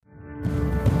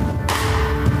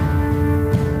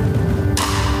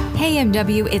Hey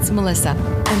MW, it's Melissa.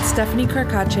 And Stephanie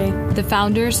Carcache, the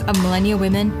founders of Millennial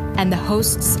Women and the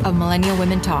hosts of Millennial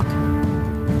Women Talk.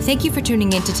 Thank you for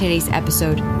tuning in to today's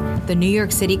episode, the New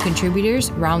York City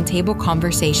Contributors Roundtable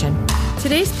Conversation.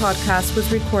 Today's podcast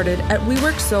was recorded at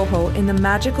WeWork Soho in the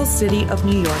magical city of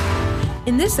New York.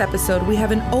 In this episode, we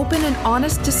have an open and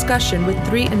honest discussion with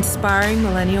three inspiring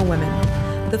millennial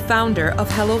women. The founder of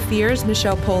Hello Fears,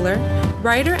 Michelle Poler,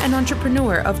 writer and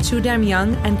entrepreneur of Too Damn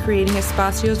Young and Creating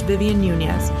Espacios, Vivian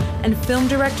Nunez, and film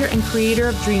director and creator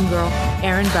of Dreamgirl,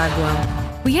 Erin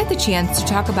Bagwell. We had the chance to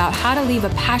talk about how to live a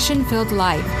passion-filled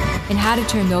life and how to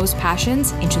turn those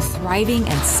passions into thriving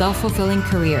and self-fulfilling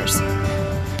careers.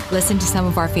 Listen to some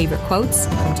of our favorite quotes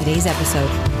from today's episode.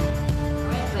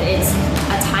 But it's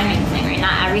a timing thing, right?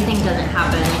 Not everything doesn't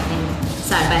happen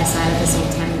side by side at the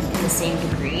same time in the same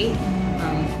degree.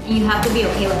 You have to be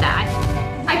okay with that.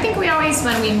 I think we always,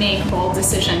 when we make bold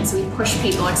decisions, we push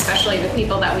people, especially the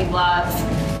people that we love,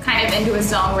 kind of into a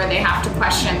zone where they have to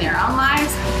question their own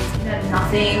lives.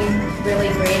 Nothing really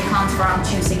great comes from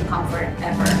choosing comfort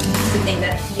ever. To think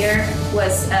that fear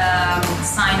was a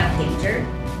sign of danger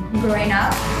growing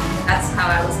up, that's how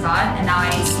I was taught, and now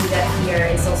I see that fear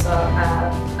is also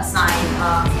a sign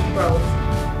of growth.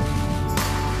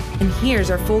 And here's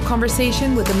our full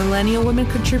conversation with the Millennial Women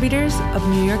contributors of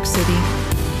New York City.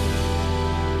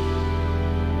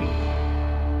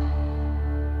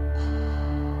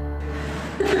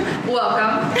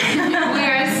 Welcome. We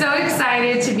are so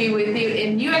excited to be with you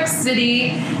in New York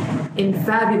City, in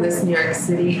fabulous New York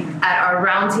City, at our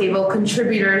Roundtable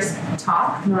Contributors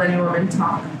Talk, Millennial Women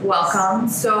Talk. Welcome.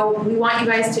 So we want you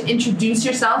guys to introduce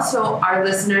yourselves so our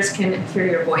listeners can hear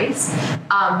your voice.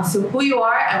 So who you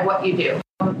are and what you do.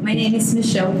 My name is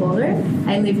Michelle Poler.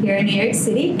 I live here in New York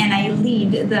City, and I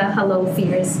lead the Hello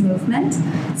Fears movement.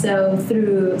 So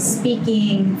through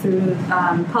speaking, through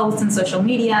posts on social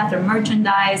media, through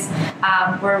merchandise,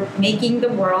 we're making the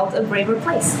world a braver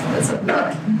place. That's what we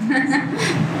are.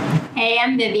 Hey,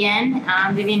 I'm Vivian.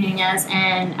 I'm Vivian Nunez,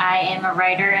 and I am a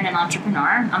writer and an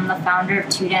entrepreneur. I'm the founder of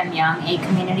Too Damn Young, a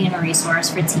community and a resource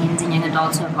for teens and young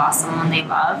adults who have lost someone they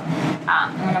love.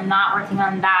 And when I'm not working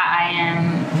on that, I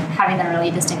am having the really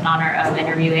distinct honor of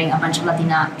interviewing a bunch of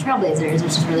Latina trailblazers,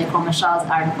 which is really cool. Michelle's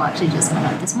article actually just went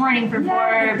up this morning for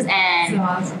Forbes, and so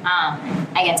awesome.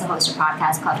 I get to host a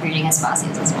podcast called Creating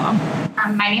Espacios as well.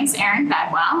 My name's Erin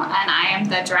Bagwell, and I am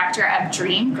the director of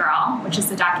Dreamgirl, which is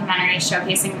the documentary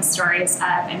showcasing the stories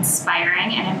of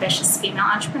inspiring and ambitious female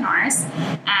entrepreneurs.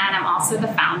 And I'm also the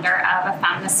founder of a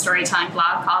feminist storytelling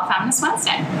blog called Feminist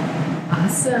Wednesday.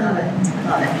 Awesome.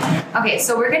 Love it. Okay,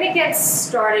 so we're going to get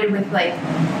started with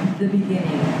the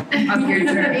beginning of your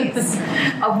journeys,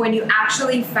 of when you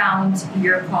actually found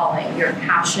your calling, your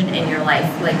passion in your life.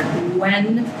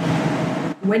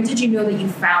 When did you know that you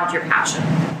found your passion?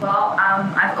 Well,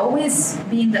 I've always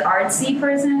been the artsy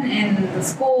person in the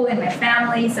school, in my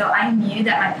family, so I knew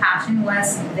that my passion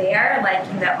was there,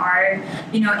 in the art,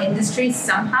 industry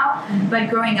somehow. But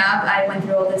growing up, I went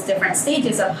through all these different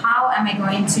stages of how am I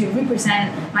going to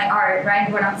represent my art,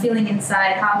 right? What I'm feeling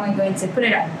inside, how am I going to put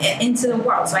it into the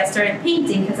world? So I started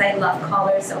painting because I love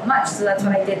color so much. So that's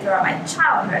what I did throughout my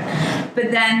childhood. But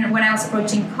then when I was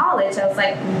approaching college, I was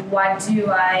like, what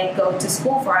do I go to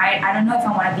school for? I don't know if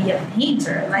I want to be a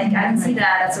painter. I don't see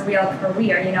that as a real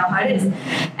career, how it is.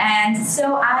 And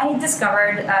so I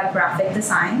discovered graphic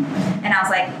design, and I was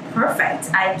like,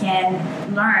 perfect. I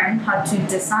can learn how to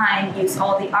design, use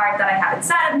all the art that I have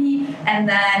inside of me, and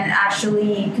then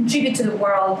actually contribute to the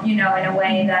world, in a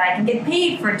way that I can get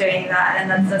paid for doing that,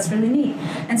 and that's really neat.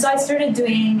 And so I started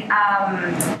doing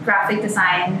graphic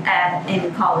design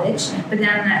in college, but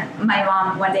then my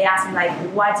mom one day asked me,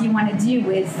 what do you want to do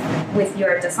with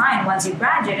your design once you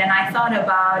graduate? And I thought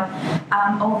about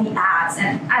all the ads,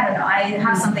 and I don't know, I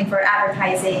have something for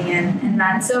advertising and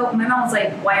that. So my mom was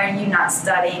like, why are you not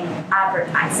studying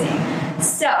advertising?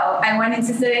 So I went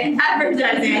into studying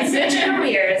advertising. I switched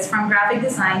careers from graphic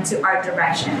design to art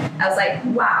direction. I was like,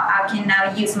 wow, I can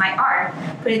now use my art,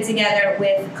 put it together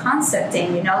with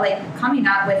concepting, coming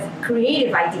up with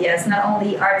creative ideas, not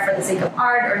only art for the sake of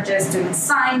art or just doing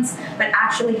signs, but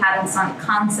actually having some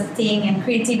concepting and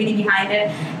creativity behind it,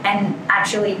 and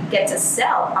actually get to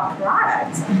sell a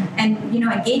product and,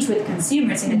 engage with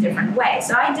consumers in a different way.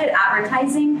 So I did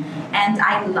advertising, and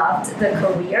I loved the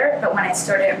career, but when I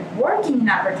started working in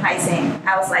advertising,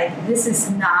 I was like, this is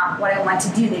not what I want to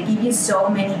do. They give you so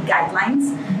many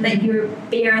guidelines that you're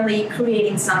barely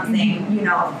creating something,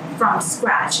 from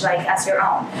scratch, as your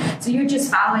own. So you're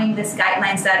just following these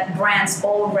guidelines that brands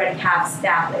already have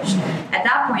established. At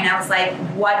that point, I was like,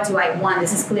 what do I want?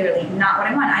 This is clearly not what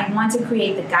I want. I want to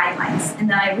create the guidelines. And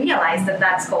then I realized that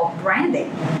that's called branding.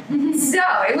 So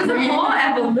it was a whole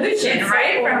evolution,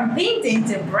 right? From painting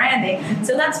to branding.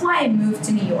 So that's why I moved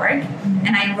to New York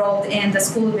and I enrolled in the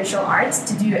School of Visual Arts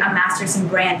to do a master's in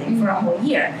branding for a whole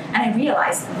year. And I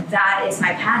realized that is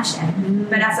my passion.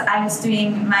 But as I was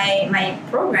doing my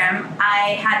program,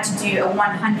 I had to do a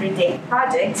 100-day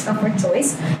project of her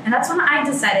choice. And that's when I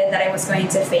decided that I was going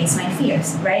to face my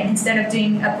fears, right? Instead of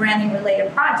doing a branding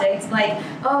related project, like,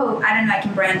 oh, I don't know, I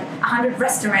can brand 100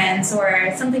 restaurants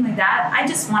or something like that. I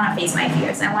just want to face my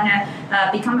fears. I want to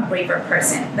become a braver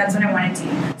person. That's what I wanted to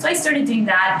do. So I started doing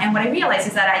that. And what I realized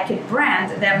is that I could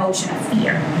brand the emotion of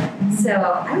fear. So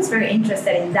I was very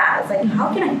interested in that. I was like,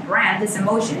 how can I brand this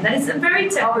emotion? That is a very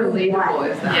taboo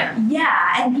one.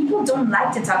 Yeah, and people don't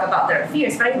like to talk about their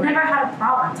fears, but I've never had a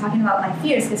problem talking about my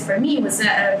fears because for me it was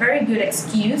a very good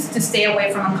excuse to stay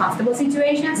away from uncomfortable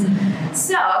situations.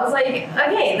 So I was like,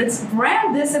 okay, let's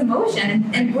brand this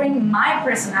emotion and bring my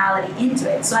personality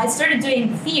into it. So I started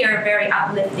doing fear very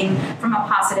uplifting from a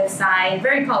positive side,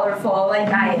 very colorful like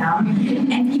I am.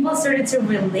 And people started to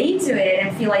relate to it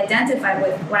and feel identified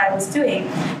with what I was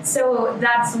doing. So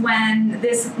that's when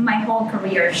my whole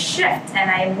career shift,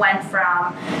 and I went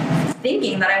from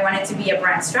thinking that I wanted to be a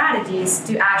brand strategist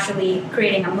to actually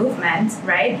creating a movement,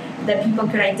 right, that people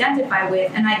could identify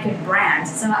with and I could brand.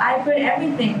 So I put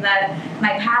everything that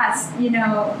my past,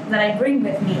 that I bring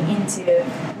with me into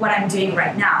what I'm doing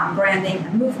right now. I'm branding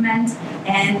a movement,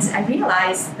 and I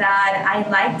realized that I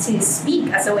like to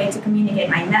speak as a way to communicate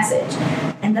my message.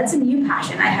 And that's a new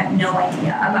passion I had no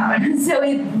idea about. So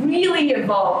it really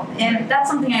evolved. And that's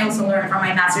something I also learned from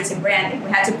my master's in branding. We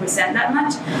had to present that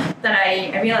much that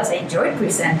I realized I enjoyed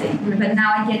presenting. But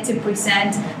now I get to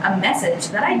present a message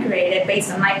that I created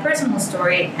based on my personal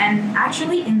story and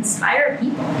actually inspire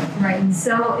people. Right.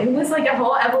 So it was like a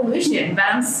whole evolution. But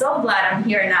I'm so glad I'm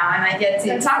here now and I get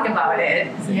to talk about it.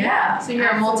 Yeah. So you're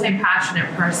a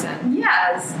multi-passionate person.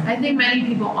 Yes. I think many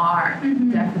people are,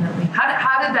 definitely.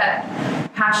 How did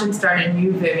that passion start in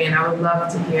you, Vivian? I would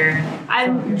love to hear. I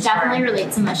definitely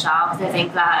relate to Michelle because I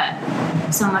think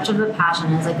that so much of the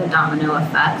passion is like a domino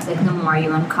effect. Like the more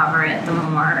you uncover it, the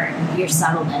more you're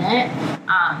settled in it.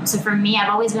 So for me, I've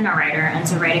always been a writer, and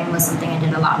so writing was something I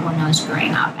did a lot when I was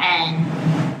growing up.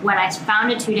 And when I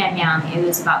founded Too Damn Young, it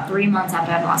was about 3 months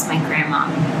after I'd lost my grandma.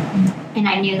 And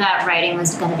I knew that writing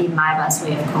was going to be my best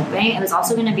way of coping. It was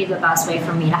also going to be the best way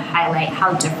for me to highlight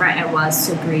how different it was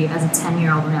to grieve as a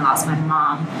 10-year-old when I lost my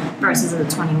mom versus as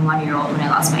a 21-year-old when I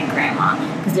lost my grandma.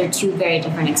 Because they're two very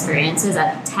different experiences.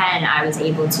 At 10, I was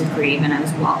able to grieve and I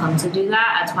was welcome to do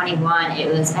that. At 21,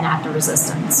 it was an act of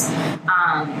resistance.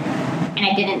 And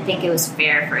I didn't think it was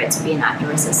fair for it to be an act of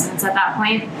resistance at that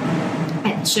point.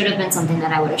 It should have been something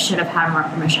that I should have had more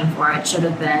permission for. It should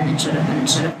have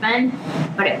been,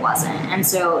 but it wasn't. And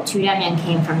so Too Damn Young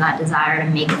came from that desire to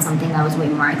make it something that was way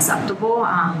more acceptable.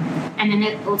 And then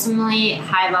it ultimately,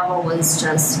 high level, was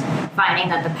just finding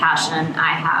that the passion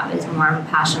I have is more of a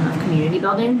passion of community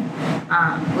building.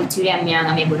 With Too Damn Young,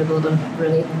 I'm able to build a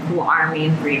really cool army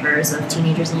of grievers, of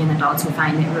teenagers and young adults who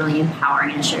find it really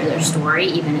empowering to share their story,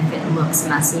 even if it looks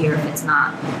messy or if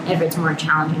it's more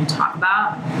challenging to talk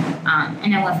about.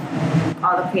 And then with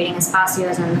all the Creating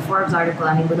Espacios and the Forbes article,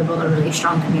 I'm able to build a really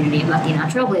strong community of Latina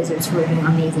trailblazers who are doing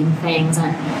amazing things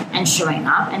and showing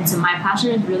up. And so my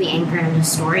passion is really anchored into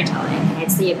storytelling.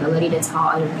 It's the ability to tell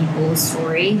other people's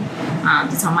story,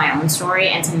 to tell my own story,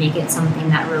 and to make it something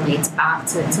that relates back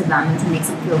to them and to make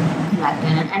them feel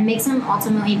connected and makes them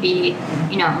ultimately be,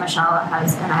 Michelle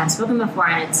has, and I have spoken before,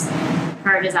 and it's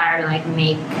her desire to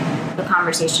make the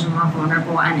conversation more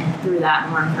vulnerable and through that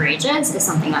more courageous is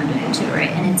something I'm doing too, right?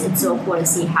 And it's so cool to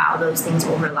see how those things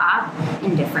overlap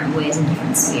in different ways in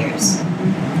different spheres.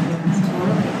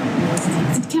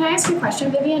 Can I ask you a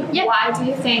question, Vivian? Yeah. Why do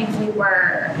you think you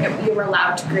were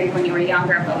allowed to grieve when you were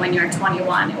younger, but when you were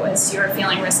 21, you were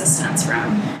feeling resistance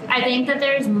from? I think that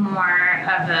there's more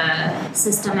of a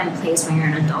system in place when you're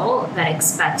an adult that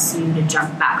expects you to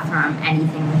jump back from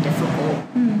anything difficult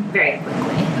very quickly.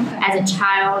 Okay. As a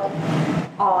child,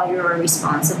 all you're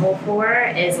responsible for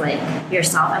is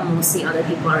yourself, and mostly other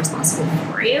people are responsible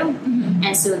for you. Mm-hmm.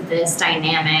 And so this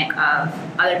dynamic of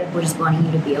other people just wanting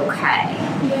you to be okay.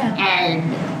 Yeah.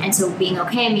 And so being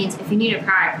okay means if you need to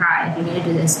cry, cry. If you need to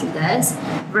do this, do this.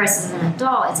 Versus an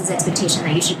adult, it's this expectation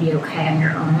that you should be okay on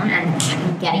your own,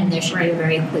 and getting there should be a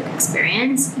very quick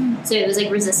experience. Mm-hmm. So it was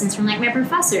resistance from my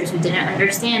professors who didn't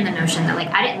understand the notion that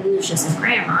I didn't lose just a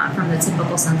grandma from the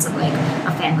typical sense of a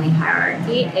family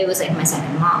hierarchy. It was my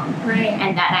second mom. Right.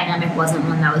 And that dynamic wasn't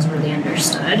one that was really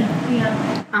understood.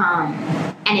 Yeah.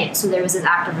 so there was this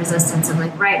act of resistance of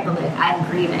like, right, but like I'm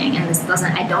grieving and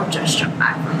I don't just jump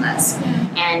back from this.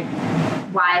 And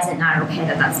why is it not okay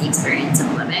that that's the experience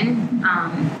of living?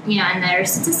 And there are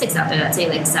statistics out there that say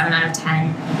like 7 out of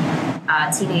 10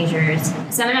 teenagers,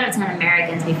 7 out of 10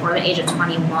 Americans before the age of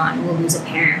 21 will lose a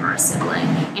parent or a sibling.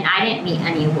 And I didn't meet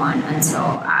anyone until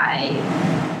I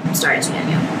started too damn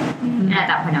young. And at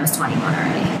that point I was 21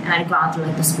 already. And I'd gone through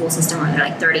like the school system where there are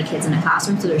like 30 kids in a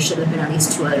classroom, so there should have been at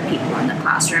least 2 other people in the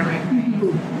classroom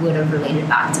who would have related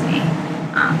back to me.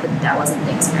 But that wasn't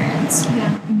the experience.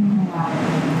 Yeah. Wow.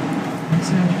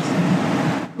 So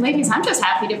interesting. Ladies, I'm just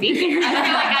happy to be here. I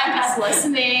feel like I'm just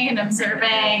listening and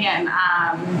observing, and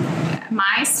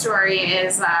my story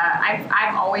is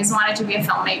I've always wanted to be a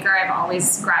filmmaker. I've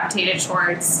always gravitated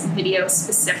towards video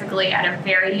specifically at a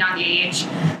very young age.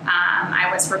 I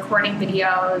was recording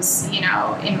videos,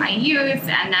 in my youth,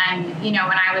 and then, when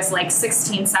I was like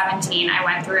 16, 17, I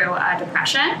went through a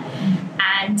depression.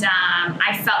 And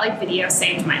I felt like video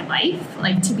saved my life,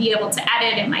 like to be able to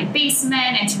edit in my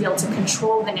basement and to be able to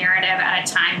control the narrative at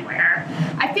a time where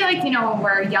I feel like, when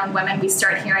we're young women, we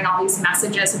start hearing all these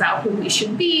messages about who we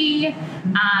should be.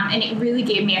 And it really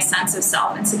gave me a sense of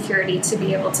self-insecurity to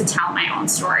be able to tell my own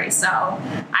story. So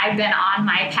I've been on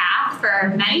my path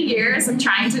for many years of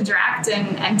trying to direct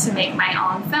and to make my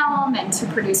own film and to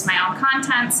produce my own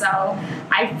content. So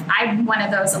I'm one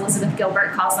of those, Elizabeth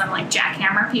Gilbert calls them like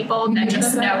jackhammer people that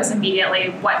just knows immediately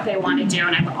what they want to do.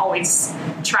 And I've always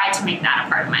tried to make that a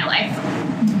part of my life.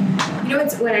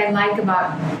 It's what I like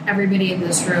about everybody in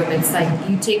this room. It's like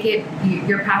you take it,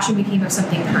 your passion became of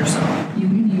something personal.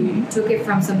 You took it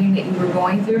from something that you were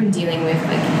going through and dealing with,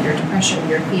 like your depression,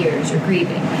 your fears, your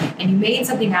grieving, and you made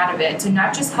something out of it to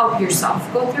not just help yourself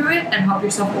go through it and help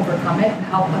yourself overcome it, but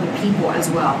help other people as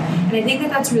well. And I think that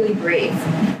that's really brave.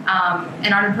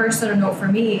 And on a personal note for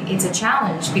me, it's a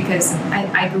challenge because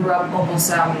I grew up almost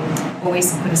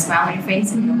always put a smile on your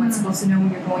face and no one's supposed to know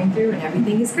what you're going through and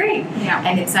everything is great. Yeah.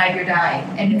 And inside you're dying.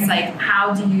 And it's like,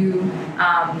 how do you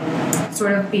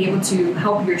sort of be able to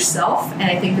help yourself? And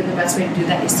I think that the best way to do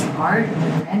that is through art,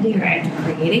 through branding, or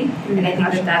through creating. And I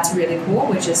think that that's really cool,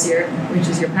 which is your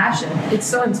passion. It's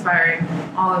so inspiring,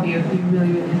 all of you. You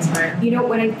really, really inspire.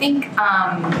 What I think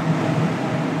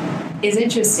is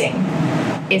interesting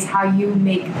is how you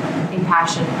make a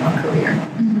passion a career.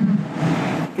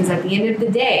 Because at the end of the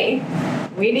day,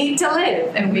 we need to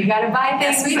live and we got to buy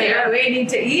things. We need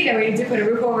to eat and we need to put a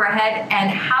roof over our head. And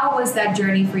how was that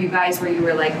journey for you guys where you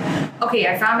were like, okay,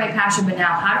 I found my passion, but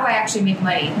now how do I actually make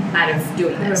money out of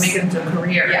doing this? Make it into a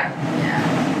career. Yeah.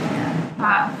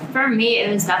 For me,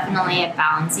 it was definitely a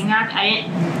balancing act. I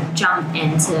didn't jump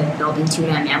into building Too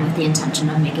Damn Young with the intention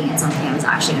of making it something I was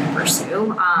actually going to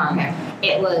pursue.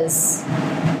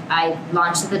 I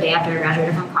launched it the day after I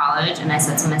graduated from college, and I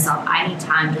said to myself, I need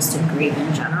time just to grieve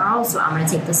in general, so I'm going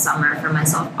to take the summer for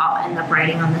myself. I'll end up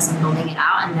writing on this and building it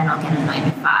out, and then I'll get a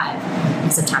 9-to-5 in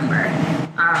September.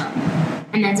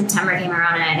 And then September came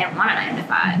around and I didn't want a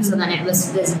 9-to-5. So then it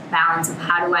was this balance of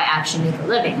how do I actually make a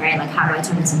living, right? Like how do I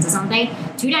turn this into something?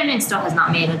 Too Damn Young still has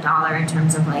not made $1 in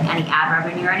terms of like any ad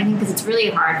revenue or anything because it's really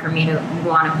hard for me to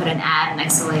want to put an ad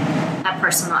next to like a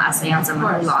personal essay on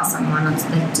someone who lost someone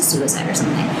to suicide or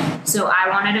something. So I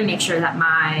wanted to make sure that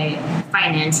my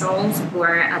financials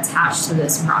were attached to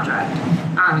this project.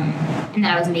 And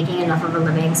that I was making enough of a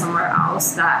living somewhere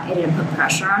else that it didn't put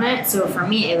pressure on it. So for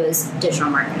me, it was digital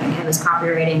marketing, it was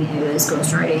copywriting, it was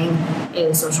ghostwriting, it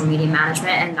was social media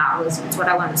management, and it's what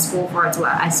I went to school for. It's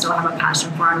what I still have a passion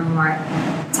for on a more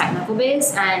technical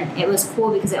base. And it was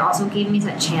cool because it also gave me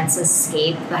that chance to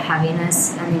escape the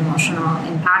heaviness and the emotional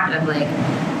impact of like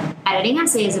editing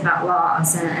essays about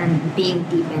loss and being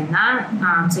deep in that.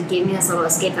 So it gave me this little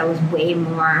escape that was way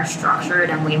more structured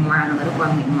and way more analytical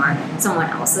and way more someone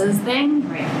else's thing.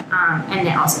 Right. And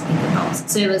it also paid the bills.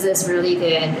 So it was this really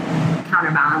good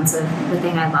counterbalance of the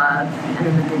thing I love and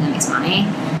then the thing that makes money.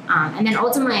 And then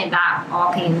ultimately that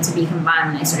all came to be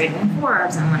combined when I started doing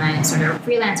Forbes and when I started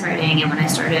freelance writing and when I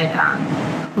started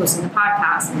hosting the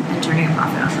podcast and turning a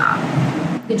profit on that.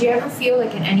 Did you ever feel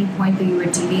like at any point that you were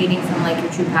deviating from like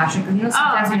your true passion? Because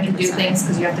sometimes you have to do things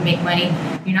because you have to make money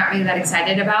you're not really that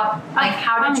excited about. Like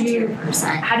how did you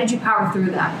power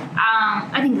through that?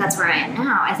 I think that's where I am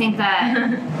now. I think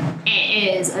that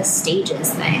it is a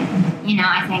stages thing.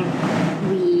 I think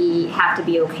we have to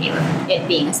be okay with it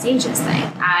being a stages thing.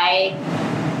 I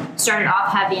started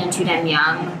off heavy and Too Damn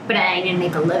Young, but I didn't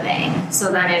make a living.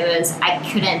 So then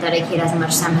I couldn't dedicate as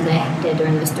much time as I did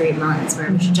during those 3 months where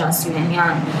it was just Too Damn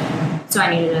Young. So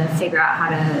I needed to figure out how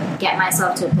to get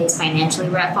myself to a place financially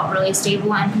where I felt really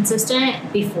stable and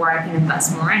consistent before I can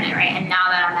invest more in it, right? And now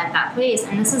that I'm at that place,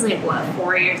 and this is like,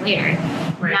 4 years later,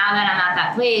 Right. now that I'm at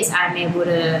that place, I'm able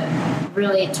to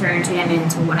really turn 2DM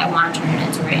into what I want to turn it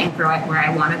into, right? And grow it where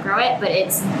I want to grow it. But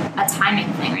it's a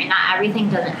timing thing, right? Not everything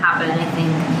doesn't happen, I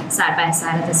think, side by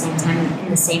side at the same time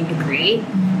in the same degree.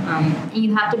 And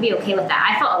you have to be okay with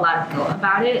that. I felt a lot of guilt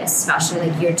about it, especially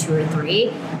like year 2 or 3,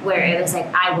 where it was like,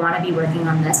 I want to be working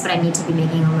on this, but I need to be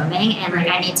making a living, and like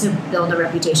I need to build a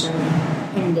reputation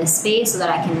in this space so that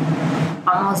I can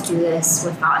almost do this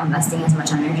without investing as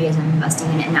much energy as I'm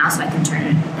investing in it now, so I can turn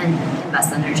it and invest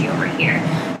the energy over here.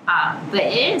 But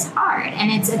it is hard,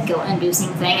 and it's a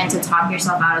guilt-inducing thing, and to talk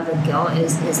yourself out of the guilt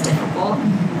is difficult.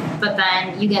 But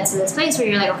then you get to this place where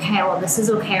you're like, okay, well, this is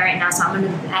okay right now, so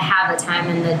I have the time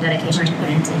and the dedication to put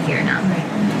into here now.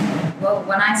 Well,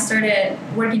 when I started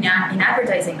working in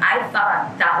advertising, I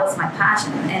thought that was my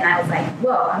passion. And I was like,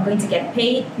 whoa, I'm going to get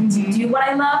paid to do what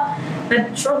I love.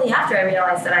 But shortly after, I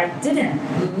realized that I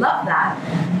didn't love that.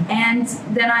 And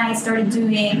then I started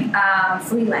doing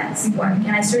freelance work,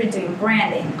 and I started doing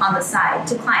branding on the side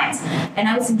to clients. And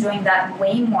I was enjoying that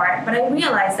way more. But I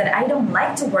realized that I don't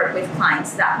like to work with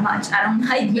clients that much. I don't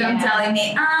like them telling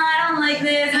me, I don't like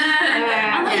this.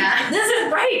 I'm like, this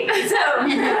is great. So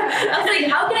I was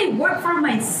like, how can I work for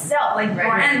myself, like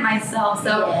brand myself?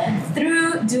 So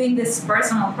through doing this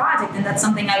personal project, and that's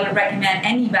something I would recommend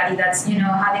anybody that's,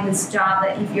 having this job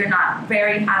that if you're not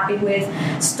very happy with,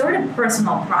 start a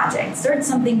personal project. Start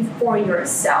something for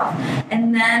yourself.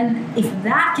 And then if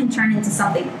that can turn into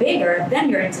something bigger, then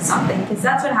you're into something. Because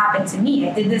that's what happened to me.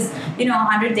 I did this,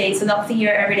 100 days without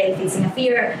fear, every day facing a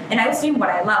fear. And I was doing what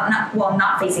I love.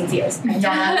 Not facing fears. I don't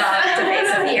love to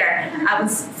face a fear. I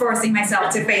was forcing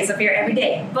myself to face a fear every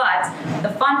day. But the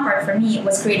fun part for me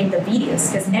was creating the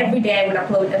videos. Because every day I would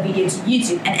upload a video to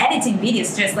YouTube. And editing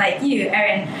videos, just like you,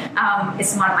 Erin,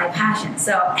 is one of my passions.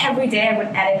 So every day I would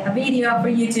edit a video for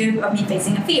YouTube of me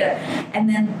facing a fear. And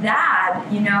then that,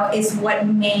 is what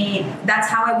that's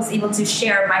how I was able to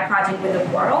share my project with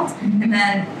the world, and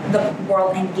then the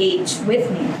world engaged with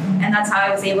me. And that's how I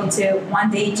was able to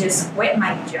one day just quit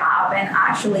my job and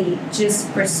actually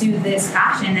just pursue this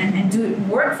passion and do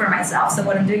work for myself. So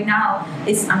what I'm doing now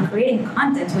is I'm creating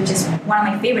content, which is one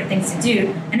of my favorite things to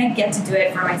do, and I get to do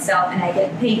it for myself, and I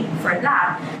get paid for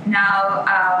that.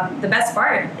 Now, the best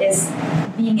part is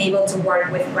being able to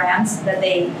work with brands that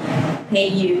they pay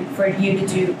you for you to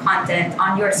do content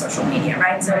on your social media,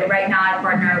 right? So right now I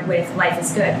partner with Life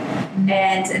is Good,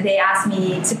 and they asked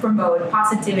me to promote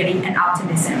positivity and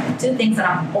optimism, 2 things that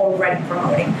I'm already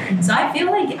promoting. So I feel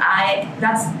like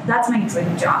that's my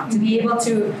dream job, to be able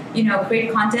to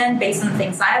create content based on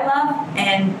things I love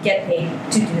and get paid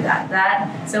to do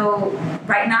that. So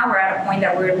right now we're at a point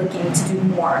that we're looking to do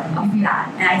more of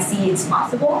that, and I see it's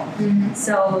possible.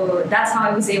 So that's how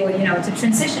I was able to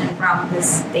transition from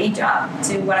this day job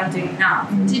to what I'm doing now.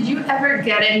 Did you ever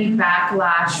get any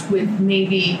backlash with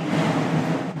maybe,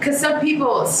 because some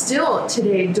people still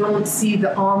today don't see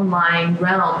the online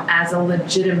realm as a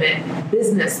legitimate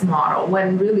business model,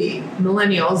 when really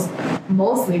millennials,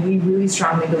 mostly, we really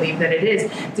strongly believe that it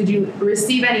is. Did you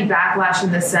receive any backlash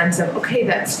in the sense of, okay,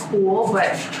 that's cool,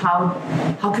 but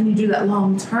how can you do that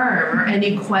long term? Or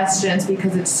any questions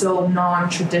because it's so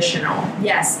non-traditional?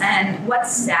 Yes, and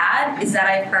what's sad is that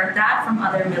I've heard that from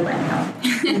other millennials.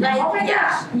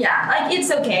 Like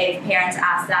it's okay if parents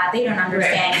ask that. They don't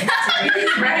understand. It's really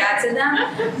bring that to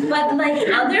them. But like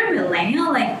other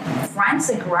millennial, like friends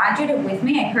that graduated with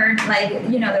me, I heard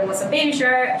there was a baby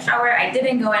shower. I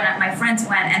didn't go, and my friends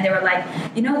went, and they were like,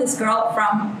 this girl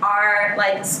from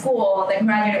our school that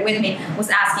graduated with me was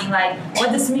asking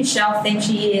what does Michelle think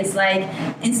she is,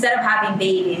 instead of having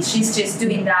babies, she's just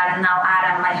doing that. And now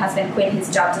Adam, my husband, quit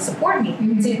his job to support me,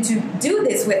 to do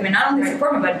this with me, not only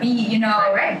support me but be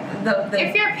the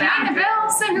if you're paying the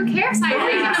bills, then who cares how you're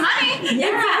making the money?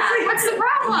 Yeah. What's the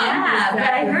problem? Yeah, but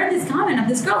I heard this comment of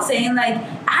this girl saying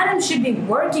Adam should be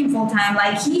working full time,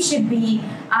 he should be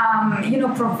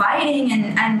providing,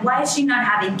 and why is she not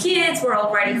having kids? We're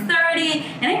already 30.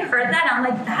 And I heard that, and I'm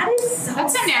like, that is so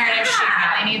That's a narrative she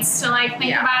really needs to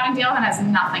think about and deal with. It has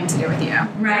nothing to do with you.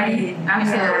 Right.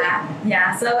 Absolutely.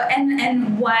 Yeah. So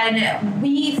and what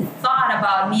we thought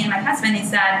about, me and my husband,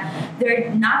 is that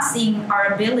they're not seeing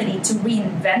our ability to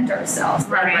reinvent ourselves.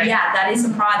 Right. Yeah, that is a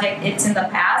project. It's in the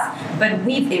past, but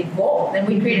we've evolved, and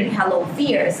we created Hello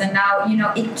Fears, and now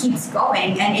it keeps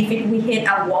going. And if we hit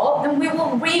a wall, then we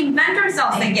will reinvent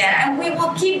ourselves again, and we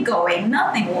will keep going.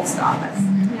 Nothing will stop us.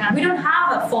 Yeah. We don't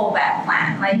have a fallback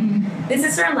plan. this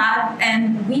is our lab,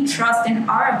 and we trust in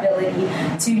our ability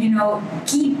to,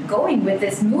 keep going with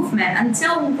this movement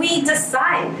until we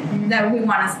decide that we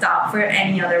want to stop for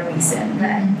any other reason.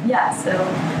 But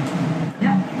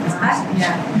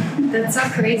That's so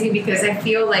crazy because I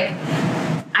feel like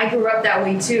I grew up that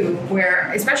way too, where,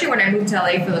 especially when I moved to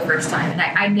LA for the first time, and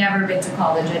I'd never been to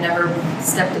college. I never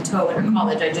stepped a toe into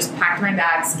college. I just packed my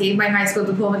bags, gave my high school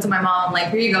diploma to my mom, like,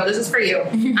 here you go, this is for you.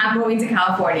 I'm going to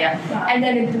California. And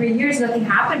then in 3 years, nothing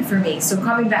happened for me. So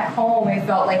coming back home, I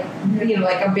felt like,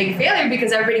 like a big failure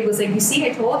because everybody was like, you see,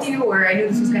 I told you, or I knew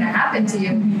this was going to happen to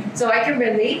you. So I can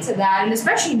relate to that. And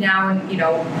especially now, and,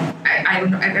 I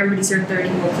don't know, everybody's here 30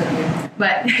 years old,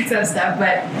 but some stuff,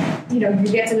 but you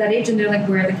get to that age and they're like,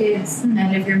 where are the kids?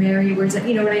 And if you're married, where's it?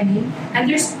 You know what I mean?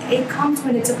 And it comes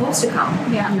when it's supposed to come.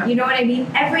 Yeah. You know what I mean?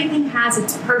 Everything has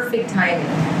its perfect timing.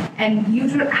 And you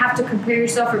don't have to compare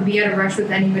yourself or be at a rush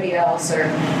with anybody else or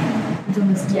even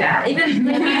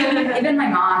my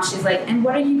mom, she's like, and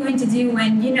what are you going to do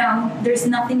when there's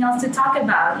nothing else to talk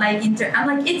about? Like I'm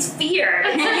like, it's fear.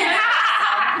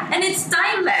 And it's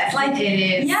timeless. Like it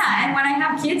is. Yeah, and when I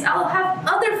have kids, I'll have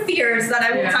other fears that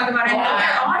I will talk about in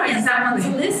another audience that wants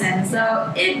to listen.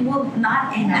 So it will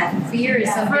not end. That fear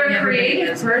is something for a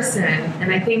creative person,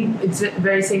 and I think it's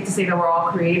very safe to say that we're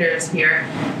all creators here.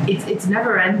 It's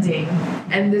never ending,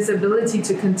 and this ability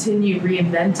to continue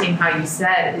reinventing, how you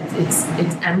said, it's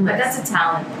endless. But that's a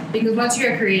talent because once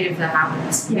you're creative, that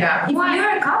happens. Yeah. If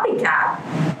you're a copycat,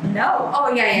 no. Oh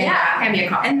yeah. Can be a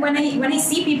copycat. And when I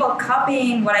see people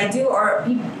copying what I do or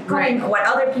copying what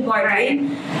other people are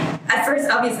doing, at first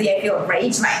obviously I feel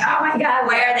rage, like, oh my god,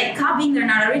 why are they copying? They're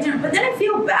not original. But then I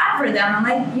feel bad for them. I'm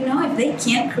like, if they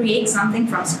can't create something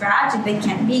from scratch, if they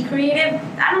can't be creative,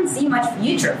 I don't see much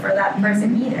future for that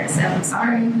person either. So I'm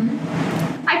sorry.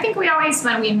 I think we always,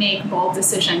 when we make bold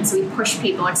decisions, we push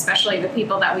people, especially the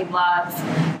people that we love,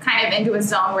 kind of into a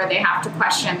zone where they have to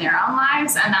question their own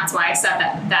lives. And that's why I said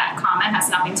that comment has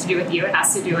nothing to do with you. It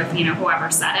has to do with,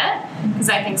 whoever said it. Because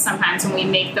I think sometimes when we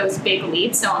make those big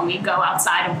leaps, so when we go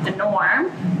outside of the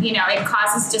norm, it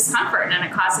causes discomfort and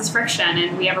it causes friction.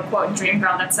 And we have a quote in Dream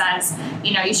Girl that says,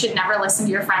 you should never listen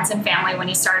to your friends and family when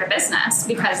you start a business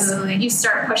because you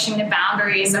start pushing the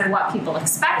boundaries of what people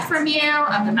expect from you,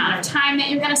 of the amount of time that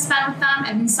you're going to spend with them.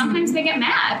 And sometimes they get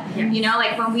mad.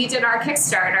 Like when we did our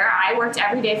Kickstarter, I worked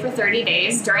every day for 30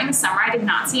 days. During the summer, I did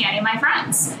not see any of my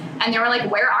friends. And they were like,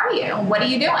 where are you? What are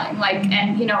you doing? Like,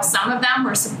 and, some of them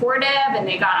were supportive and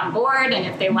they got on board. And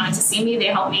if they wanted to see me, they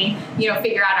helped me,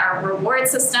 figure out our reward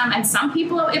system. And some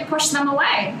people, it pushed them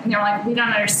away. And they were like, we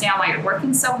don't understand why you're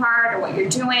working so hard or what you're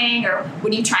doing or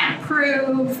what are you trying to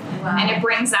prove? Wow. And it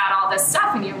brings out all this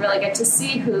stuff. And you really get to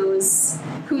see who's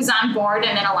on board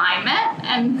and in alignment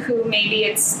and who maybe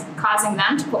it's causing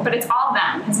them to but it's all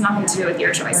them. It has nothing to do with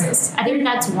your choices. I think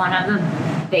that's one of the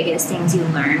biggest things you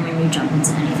learn when you jump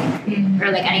into anything creative,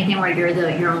 or like anything where you're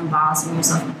your own boss and you're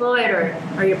self-employed or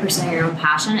you're pursuing your own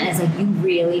passion. It's like you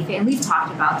really, and we've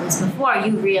talked about this before,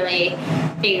 you really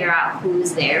figure out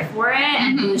who's there for it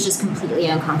and who's just completely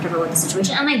uncomfortable with the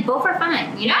situation. And like both are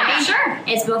fine, Sure.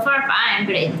 It's both are fine,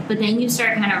 but then you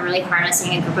start kind of really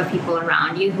harnessing a group of people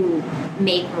around you who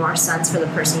make more sense for the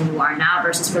person you are now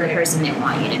versus for the person they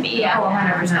want you to be. Yeah,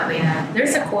 100%. Yeah.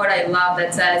 There's a quote I love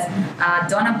that says,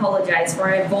 don't apologize for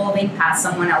evolving past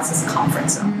someone else's comfort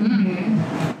zone.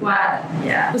 Mm-hmm. Wow.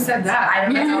 Yeah. Who said that? I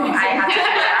don't know. I have to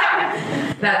figure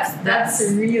out. That's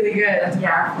really good. That's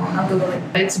powerful. I'll Google it.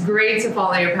 It's great to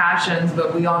follow your passions,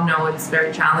 but we all know it's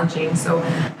very challenging. So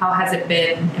how has it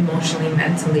been emotionally,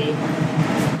 mentally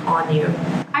on you?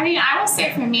 I mean, I will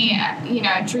say for me,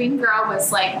 Dream Girl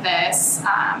was like this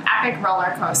epic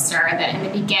roller coaster that in the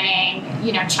beginning,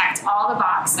 checked all the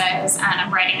boxes. And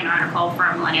I'm writing an article for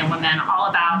Millennial Women all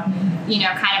about,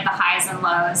 kind of the highs and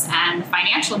lows and the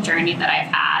financial journey that I've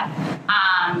had.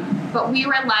 But we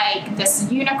were like this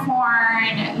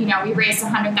unicorn, we raised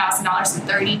 $100,000 in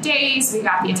 30 days. We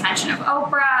got the attention of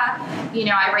Oprah.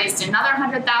 I raised another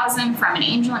 $100,000 from an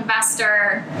angel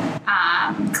investor.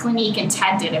 Clinique and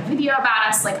Ted did a video about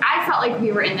us. Like I felt like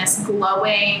we were in this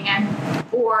glowing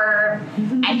orb.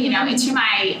 And, into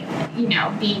my,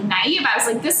 being naive, I was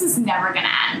like, this is never going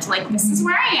to end. Like, this is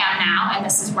where I am now, and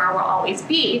this is where we'll always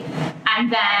be.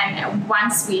 And then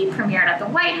once we premiered at the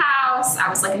White House, I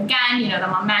was like, again, the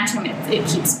momentum, it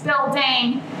keeps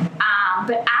building.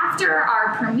 But after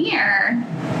our premiere,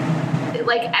 it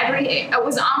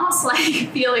was almost like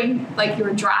feeling like you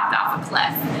were dropped off a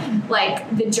cliff.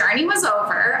 like the journey was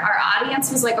over. Our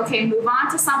audience was like, okay, move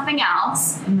on to something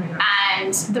else.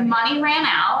 And the money ran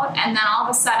out. And then all of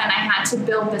a sudden I had to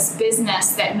build this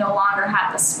business that no longer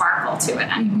had the sparkle to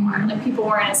it anymore. Like people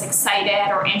weren't as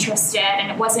excited or interested,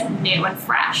 and it wasn't new and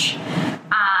fresh.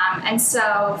 And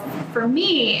so for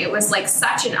me, it was like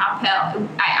such an uphill.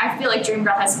 I feel like Dream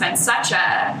Girl has been such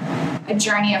a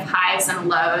journey of highs and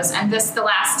lows. And the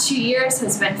last 2 years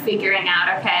has been figuring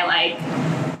out, okay, like,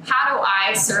 how do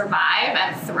I survive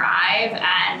and thrive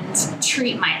and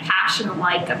treat my passion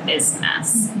like a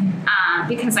business?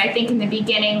 Because I think in the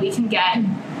beginning we can get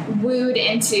wooed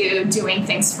into doing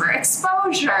things for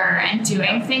exposure and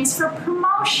doing things for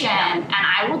promotion. And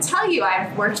I will tell you,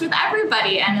 I've worked with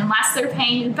everybody, and unless they're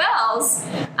paying you bills,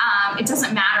 it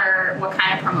doesn't matter what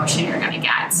kind of promotion you're going to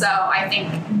get. So I think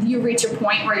you reach a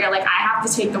point where you're like, I have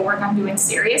to take the work I'm doing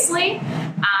seriously.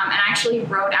 And I actually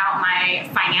wrote out my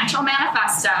financial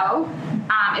manifesto.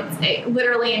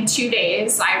 Literally in 2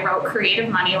 days, I wrote Creative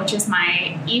Money, which is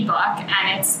my ebook,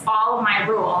 and it's all of my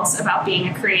rules about being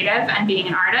a creative and being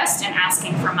an artist and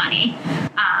asking for money.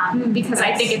 Because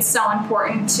I think it's so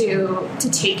important to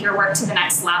take your work to the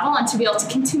next level, and to be able to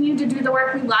continue to do the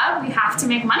work we love, we have to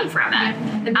make money from it.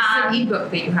 And this is an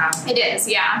ebook that you have. It is,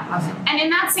 yeah. Awesome. And in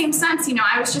that same sense,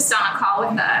 I was just on a call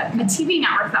with a TV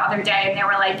network the other day, and they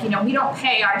were like, we don't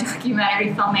pay our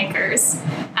documentary filmmakers.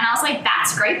 And I was like,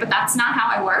 that's great, but that's not how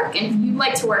I work. And if you'd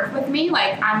like to work with me,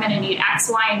 like, I'm going to need X,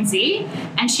 Y, and Z.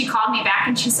 And she called me back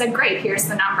and she said, great, here's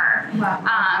the number.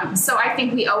 Wow. So I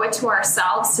think we owe it to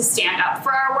ourselves to stand up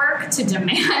for our work, to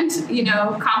demand,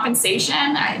 compensation.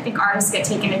 I think artists get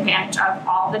taken advantage of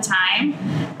all the time.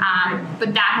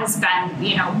 But that has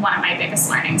been, one of my biggest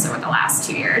learnings over the last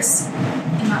 2 years.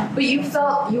 But you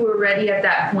felt you were ready at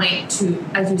that point to,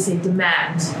 as you say,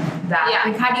 demand that.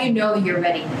 Yeah. Like, how do you know that you're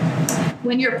ready?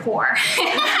 When you're poor.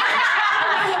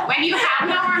 When you have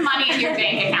no more money in your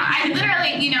bank account. I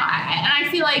literally, and I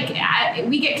feel like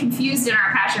we get confused in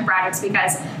our passion projects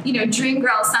because, Dream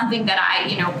Girl is something that I,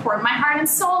 poured my heart and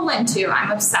soul into.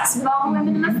 I'm obsessed with all the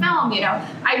women in the film.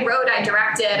 I wrote, I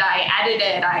directed, I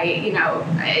edited,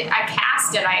 I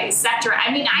cast it, I set direct.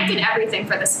 I mean, I did everything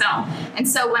for this film. And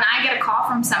so when I get a call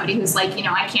from somebody who's like,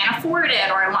 I can't afford it,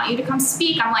 or I want you to come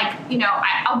speak, I'm like,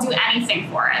 I'll do anything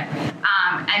for it.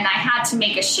 And I had to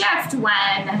make a shift when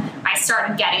I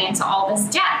started getting into all this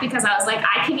debt, because I was like,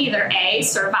 I can either A,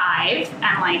 survive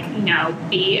and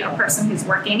be a person who's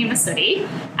working in the city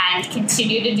and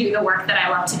continue to do the work that I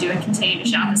love to do and continue to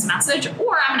shout this message,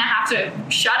 or I'm going to have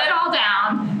to shut it all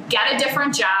down, get a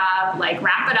different job,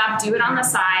 wrap it up, do it on the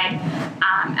side.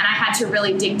 And I had to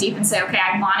really dig deep and say, okay,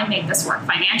 I want to make this work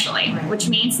financially, which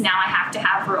means now I have to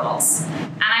have rules.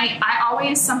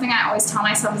 And something I always tell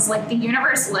myself is the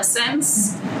universe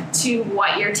listens to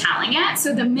what you're telling it.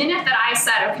 So the minute that I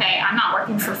said, okay, I'm not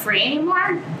working for free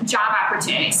anymore, job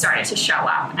opportunities started to show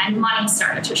up and money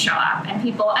started to show up, and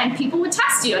people would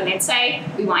test you and they'd say,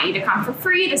 we want you to come for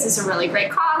free. This is a really great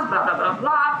cause, blah, blah, blah,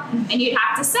 blah. And you'd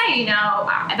have to say,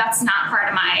 that's not part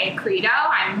of my credo.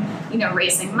 I'm,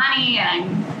 raising money,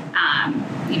 and I'm,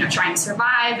 trying to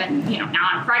survive, and, now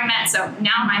I'm pregnant. So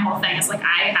now my whole thing is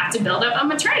I have to build up a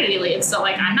maternity leave. So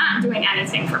I'm not doing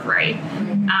anything for free.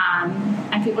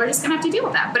 And people are just going to have to deal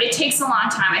with that. But it takes a long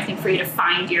time, I think, for you to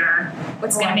find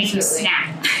what's going to make you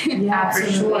snap. Yeah, for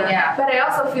sure. Yeah. But I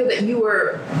also feel that you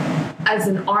were, as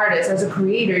an artist, as a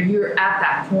creator, you're at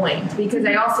that point. Because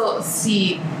I also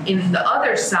see in the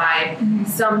other side,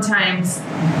 sometimes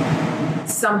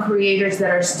some creators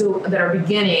that are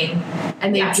beginning,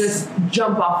 and they just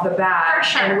jump off the bat,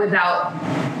 and without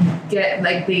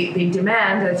they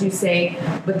demand, as you say,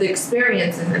 but the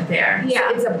experience isn't there. Yeah.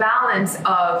 So it's a balance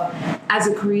of, as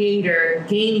a creator,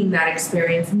 gaining that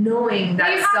experience, knowing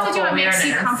that you have to do what self-awareness. makes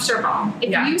you comfortable.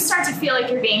 If you start to feel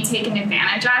like you're being taken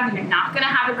advantage of, you're not going to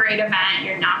have a great event.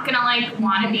 You're not going to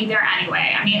want to be there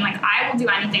anyway. I mean, I will do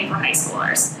anything for high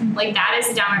schoolers. That is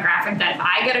a demographic that if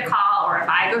I get a call or if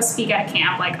I go speak at a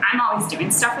camp, I'm always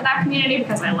doing stuff for that community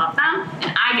because I love them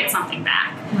and I get something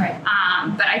back. Right.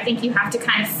 But I think you have to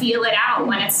kind of feel it out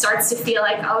when it starts to feel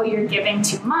like, oh, you're giving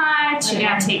too much,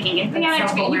 you're taking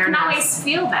advantage. But you can always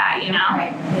feel that,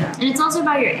 Right. Yeah. And it's also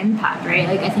about your impact, right?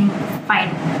 I think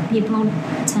people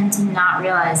tend to not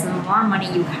realize the more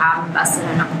money you have invested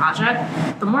in a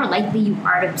project, the more likely you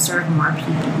are to serve more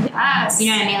people. Yes.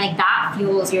 You know what I mean? That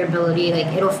fuels your ability.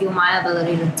 It'll fuel my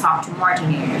ability to talk to more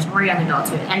teenagers, more young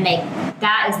adults, and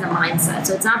that is the mindset.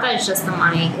 So it's not that it's just the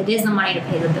money. It is the money to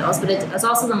pay the bills, but it's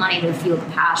also the money to fuel the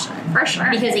passion. For sure.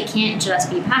 Because it can't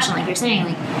just be passion, like you're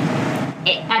saying.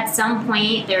 at some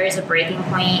point there is a breaking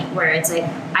point where it's like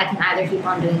I can either keep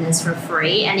on doing this for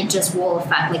free and it just will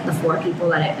affect like the 4 people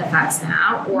that it affects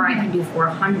now, or I can do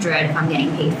 400 if I'm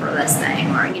getting paid for this thing,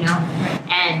 or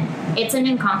and it's an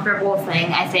uncomfortable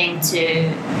thing, I think,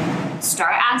 to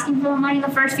start asking for the money the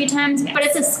first few times, but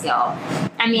it's a skill.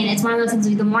 I mean, it's one of those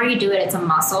things, the more you do it, it's a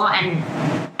muscle, and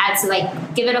to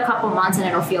like give it a couple months and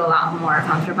it'll feel a lot more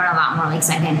comfortable and a lot more like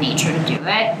second nature to do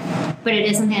it. But it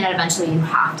is something that eventually you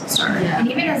have to start. Yeah.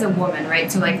 And even as a woman, right?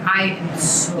 So like I am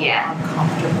so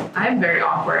uncomfortable. I'm very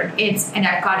awkward. And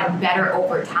I've gotten better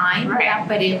over time. Right.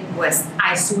 But it was,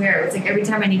 I swear, it was like every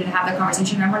time I needed to have that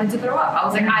conversation, I wanted to throw up. I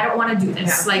was like, I don't want to do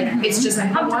this. Yeah. Like it's just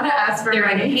uncomfortable. I want to ask for They're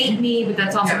money. going to hate me, but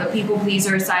that's also the people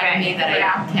pleaser side of me that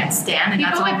I can't stand. And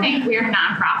People that's all. would think we're a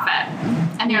nonprofit.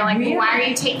 And they're like, well, why are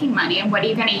you taking money and what are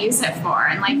you going to use it for?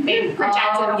 And like they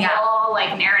projected a whole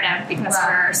like narrative because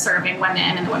we're serving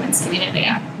women in the women's community.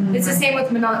 It's the same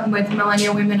with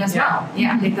millennial women as well.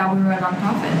 Yeah, they thought we were a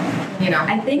nonprofit.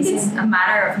 I think it's a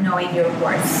matter of knowing your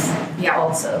worth. Yeah.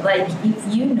 Also, like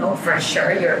if you know for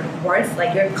sure your worth,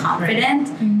 like you're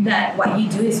confident that what you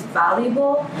do is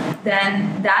valuable,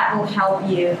 then that will help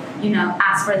you,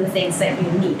 ask for the things that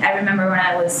you need. I remember when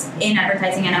I was in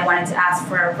advertising and I wanted to ask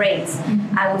for a raise,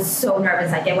 I was so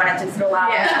nervous, like I wanted to throw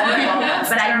out.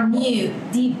 But I knew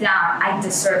deep down I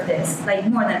deserved this, like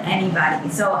more than anybody.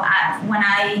 So when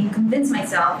I convinced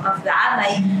myself of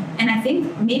that, and I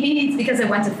think maybe it's because I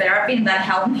went to therapy and that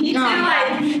helped me too.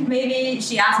 Like maybe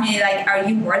she asked me like, "Are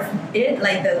you worth it?"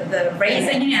 Like the raise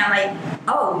that you need. I'm like,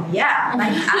 "Oh yeah,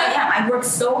 like I am. I work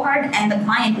so hard, and the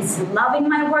client is loving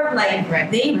my work. Like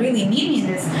they really need me in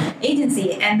this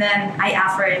agency." And then I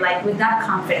asked for it like with that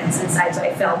confidence inside, so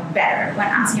I felt better when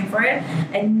asking for it.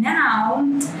 And now,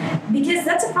 because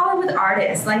that's a problem with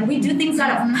artists, like we do things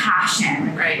out of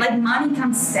passion. Right. Like money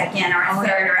comes second or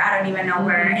third, or I don't even know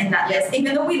where in that list.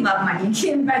 Even though we love money, but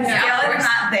still it's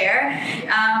not there.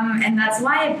 And that's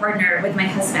why I partner with my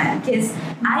husband, because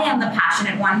I am the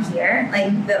passionate one here.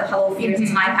 Like the Hello Fears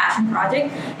is my passion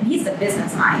project, and he's the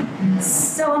business mind.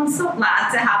 So I'm so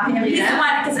glad to have him. He's the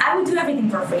one, because I would do everything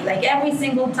for free. Like every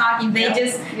single talk, if they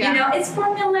just, it's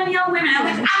for millennial women. I'm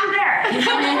like, I'm there.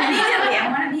 Immediately, I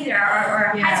want to be there,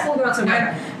 or high school girls or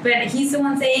whatever. But he's the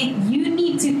one saying, you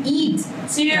need to eat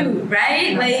too,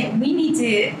 right? Like we need to,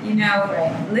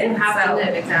 live. You have to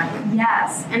live, exactly.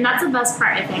 Yes. And that's the best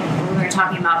part, I think, when we were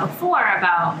talking about before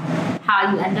about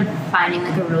how you end up finding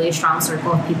like a really strong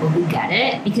circle of people who get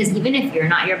it. Because even if you're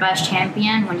not your best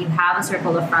champion, when you have a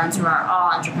circle of friends who are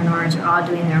all entrepreneurs, or all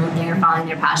doing their own thing or following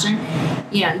their passion,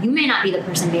 you may not be the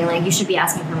person being like, you should be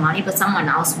asking for money, but someone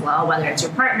else will, whether it's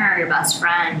your partner or your best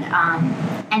friend.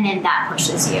 And then that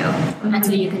pushes you. And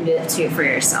so you can do it too for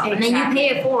yourself. Exactly. And then you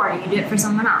pay it forward and you do it for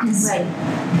someone else. Right.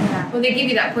 Well, they give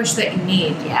you that push that you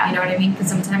need. Yeah. You know what I mean? Because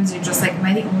sometimes you're just like, am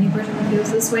I the only person who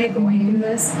feels this way going through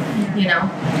this?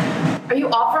 Are you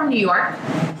all from New York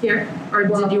here? Or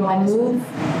did you all move?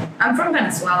 I'm from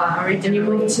Venezuela originally. And you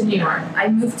moved to New York? I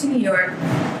moved to New York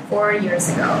 4 years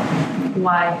ago.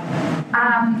 Why?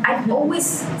 I've always,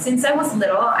 since I was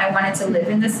little, I wanted to live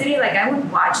in the city. Like I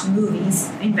would watch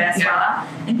movies in Venezuela,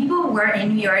 and people were in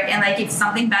New York, and like if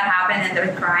something bad happened and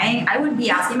they're crying, I would be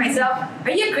asking myself,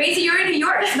 "Are you crazy? You're in New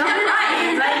York. It's not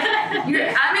crying. Like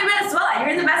I'm in Venezuela. You're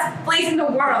in the best place in the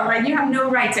world. Like you have no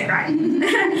right to cry."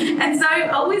 And so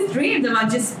I've always dreamed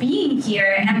about just being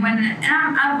here. And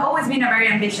I've always been a very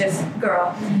ambitious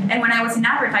girl. And when I was in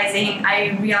advertising,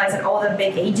 I realized that all the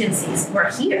big agencies were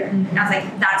here, and I was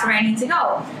like, "That's where I need to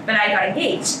go." But I got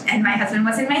engaged, and my husband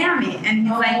was in Miami, and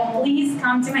he's like, "Please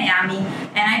come to Miami,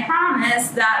 and I promise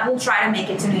that we'll try to make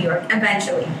it to New York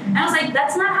eventually." And I was like,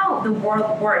 "That's not how the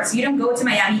world works. You don't go to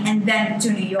Miami and then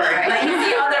to New York. Like it's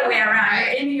the other way around.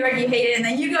 You're in New York, you hate it, and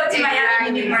then you go to Miami,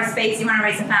 you need more space, you want to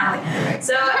raise a family."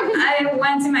 So I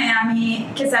went to Miami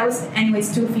because I was,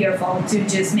 anyways, too fearful to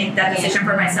just make that decision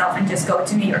for myself and just go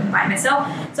to New York by myself.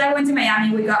 So I went to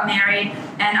Miami. We got married,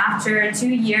 and after 2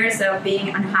 years of being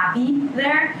unhappy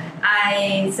there,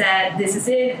 I said, "This is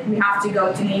it. We have to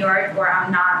go to New York, or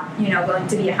I'm not, going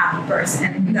to be a happy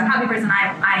person. The happy person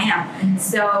I am."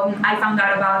 So I found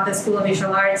out about the School of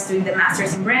Visual Arts doing the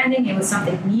Masters in Branding. It was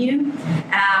something new.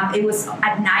 It was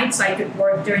at night, so I could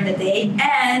work during the day.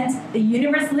 And the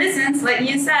universe listens, like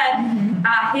you said.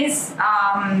 His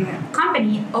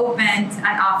company opened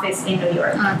an office in New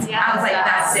York. I was like,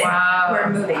 "That's it. Wow. We're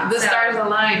moving." The stars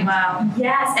aligned. Wow.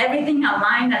 Yes, everything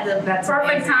aligned at the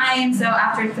perfect time. So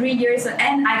after 3 years,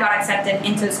 and I got accepted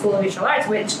into the School of Visual Arts,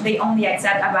 which they only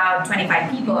accept about 25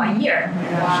 people a year.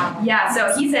 Wow. Yeah,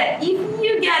 so he said, "If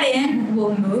you get in,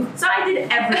 we'll move." So I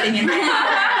did everything in my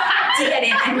power. to get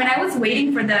in. And when I was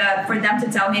waiting for them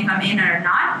to tell me if I'm in or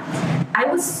not, I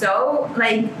was so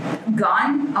like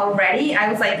gone already.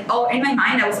 I was like, oh, in my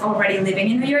mind, I was already living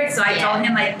in New York. So I told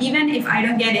him like, even if I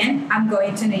don't get in, I'm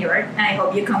going to New York, and I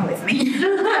hope you come with me.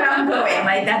 And I'm going.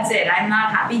 Like that's it. I'm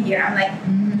not happy here. I'm like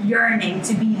yearning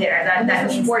to be there. That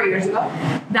was means 4 years ago.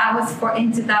 That was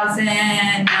in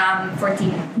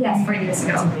 2014. Yes, 4 years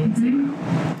ago. That's amazing.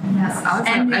 Yes. Awesome.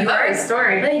 And New I love York, this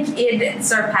story. like it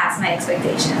surpassed my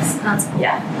expectations. That's cool.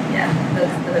 Yeah, the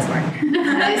best part.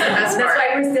 That is the best That's part. why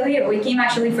we're still here. We came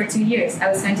actually for 2 years. I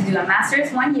was going to do a master's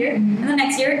 1 year, and the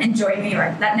next year enjoy New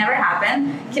York. That never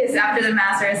happened because after the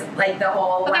master's, like the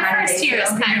whole But the 100 first days year is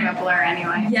of- kind of a blur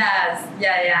anyway. Yes,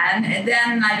 yeah. And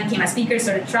then I became a speaker,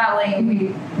 started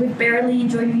traveling. We barely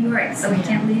enjoy New York, so we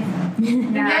can't leave. No,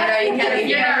 you can't leave.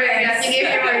 You're not ready. Yes, you gave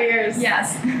me more years.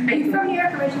 Yes. Are you from New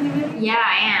York originally, maybe? Yeah,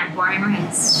 I am. Born and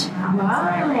raised. Wow.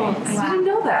 I didn't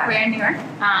know that. Where in New York?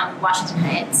 Washington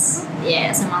Heights.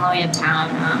 Yeah, so I'm all the way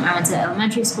uptown. I went to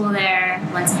elementary school there,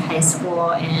 went to high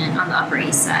school and on the Upper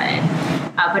East Side.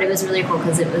 But it was really cool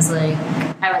because it was like,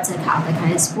 I went to Catholic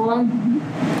high school.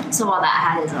 So while that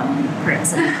had its own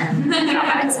perks and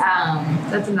drawbacks,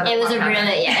 That's another it was a podcast.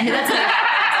 really,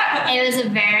 it was a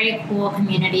very cool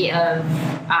community of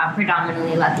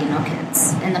predominantly Latino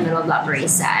kids in the middle of the Upper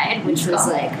East Side, which was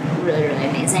like really, really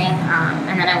amazing.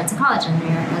 And then I went to college in New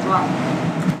York as well.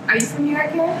 Are you from New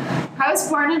York here? I was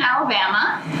born in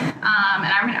Alabama, and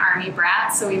I'm an Army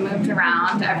brat, so we moved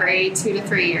around every 2 to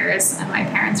 3 years, and my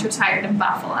parents retired in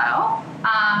Buffalo.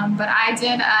 But I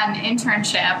did an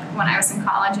internship when I was in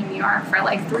college in New York for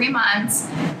like 3 months,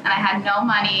 and I had no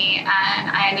money, and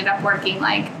I ended up working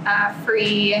like a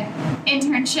free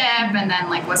internship, and then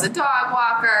like was a dog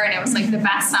walker, and it was like the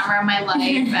best summer of my life.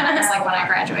 And it was like when I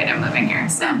graduated, I'm moving here.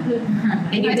 So,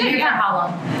 And you've been here for how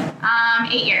long?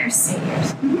 8 years. 8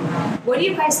 years. What do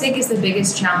you guys think is the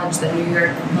biggest challenge that New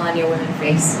York millennial women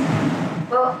face?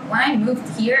 Well, when I moved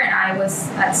here and I was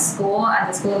at school, at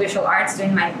the School of Visual Arts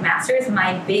doing my master's,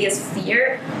 my biggest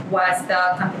fear was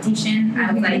the competition.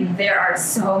 I was like, there are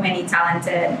so many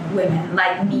talented women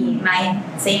like me, my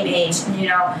same age,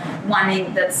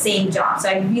 wanting the same job. So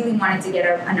I really wanted to get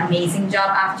an amazing job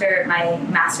after my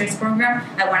master's program.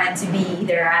 I wanted to be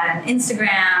either at an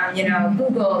Instagram,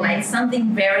 Google, like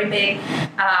something very big.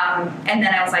 And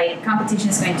then I was like, competition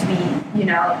is going to be,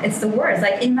 it's the worst.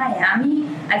 Like in Miami,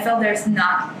 I felt there's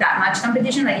not that much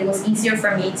competition. Like it was easier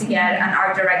for me to get an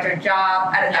art director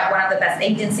job at one of the best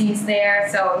agencies there.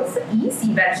 So it was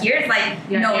easy. But here it's like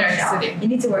no job. You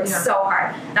need to work so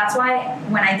hard. That's why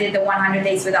when I did the 100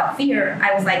 Days Without Fear,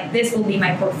 I was like, this will be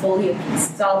my portfolio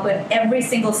piece. So I'll put every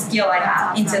single skill I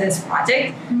have into this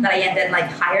project that I ended like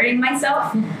hiring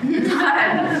myself.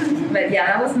 But yeah,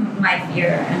 that was my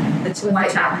fear and my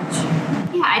challenge.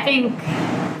 Yeah, I think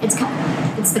it's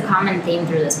the common theme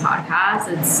through this podcast.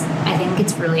 I think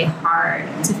it's really hard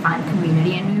to find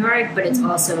community in New York, but it's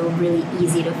also really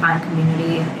easy to find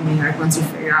community in New York once you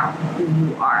figure out who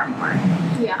you are more.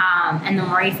 Yeah. And the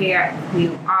more you figure out who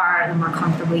you are, the more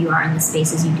comfortable you are in the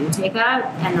spaces you do take up,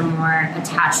 and the more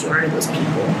attached you are to those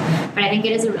people. But I think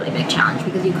it is a really big challenge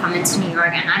because you come into New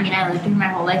York, and I lived here my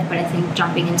whole life, but I think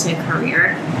jumping into a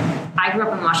career, I grew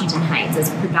up in Washington Heights. It's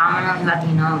predominantly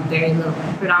Latino,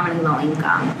 predominantly low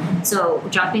income. So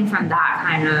jumping from that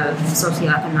kind of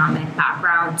socioeconomic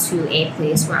background to a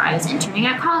place where I was interning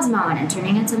at Cosmo and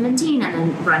interning at 17 and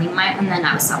then and then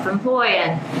I was self-employed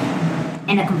and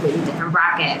in a completely different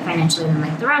bracket financially than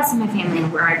like the rest of my family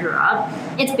where I grew up.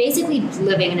 It's basically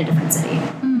living in a different city.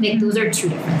 Like those are two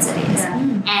different cities.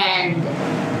 And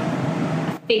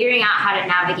figuring out how to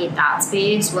navigate that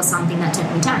space was something that took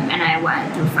me time. And I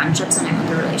went through friendships and I went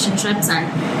through relationships. And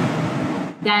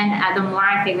then the more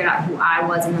I figured out who I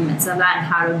was in the midst of that and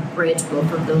how to bridge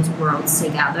both of those worlds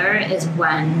together is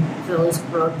when those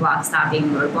roadblocks stopped being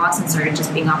roadblocks and started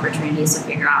just being opportunities to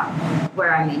figure out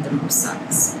where I made the most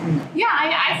sense. Yeah,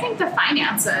 I think the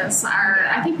finances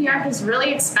I think New York is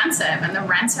really expensive and the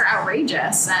rents are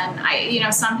outrageous. And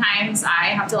sometimes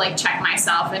I have to like check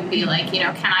myself and be like,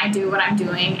 can I do what I'm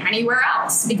doing anywhere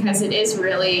else? Because it is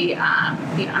really,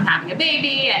 I'm having a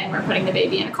baby and we're putting the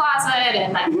baby in a closet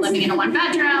and I'm living in a 1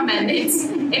 bedroom and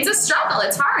it's a struggle.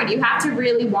 It's hard. You have to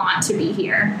really want to be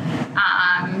here.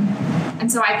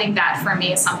 And so I think that for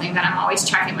me is something that I'm always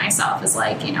checking myself is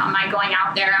like, you know, am I going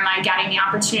out there? Am I getting the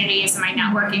opportunities? Am I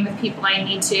networking with people I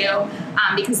need to?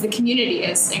 Because the community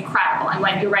is incredible. And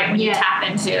when you tap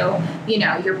into, you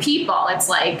know, your people, it's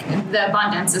like the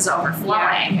abundance is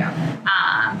overflowing.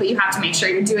 But you have to make sure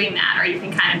you're doing that, or you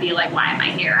can kind of be like, why am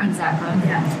I here? Exactly.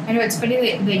 Yeah. I know it's funny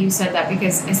that you said that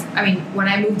because, when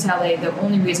I moved to LA, the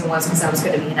only reason was because I was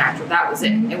going to be an actor. That was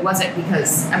it. It wasn't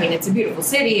because, it's a beautiful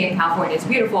city and California is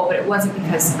beautiful, but it wasn't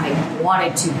because I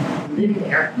wanted to live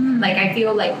there. Like, I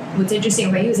feel like what's interesting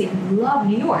about you is that you love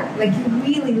New York. Like, you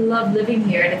really love living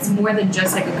here, and it's more than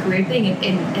just like a career thing,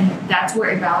 and that's where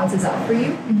it balances out for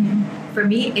you. For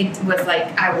me, it was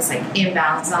like I was like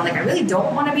imbalanced. I'm like, I really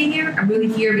don't want to be here. I'm really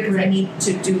here because I need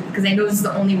to because I know this is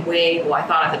the only way, well, I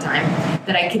thought at the time,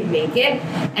 that I could make it.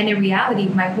 And in reality,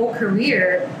 my whole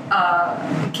career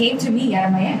came to me out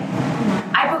of Miami.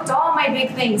 I booked all my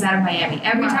big things out of Miami.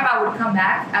 Every time I would come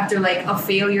back after like a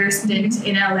failure stint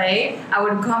in LA, I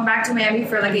would come back to Miami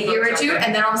for like a year or two,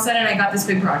 and then all of a sudden I got this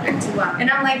big project. And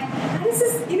I'm like, this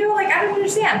is, I don't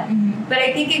understand. But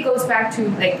I think it goes back to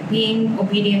like being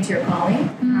obedient to your calling,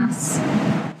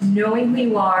 knowing who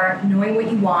you are, knowing what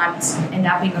you want, and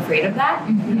not being afraid of that.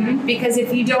 Because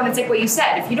if you don't, it's like what you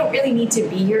said. If you don't really need to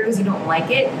be here because you don't like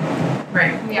it,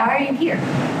 why are you here?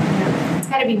 It's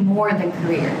got to be more than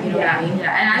career. You know what I mean?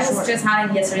 Yeah. And I was just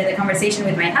having yesterday the conversation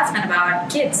with my husband about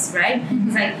kids, right?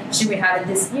 He's like, should we have it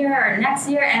this year or next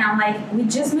year? And I'm like, we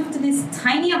just moved to this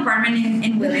tiny apartment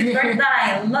in Williamsburg that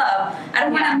I love. I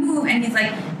don't want to move. And he's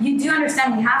like, you do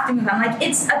understand we have to move. I'm like,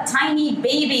 it's a tiny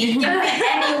baby. You can move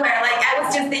anywhere. Like, I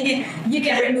was just thinking, you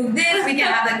can remove this. We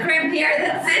can have the crib here.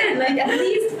 That's it. Like, at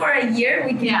least for a year,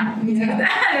 we can do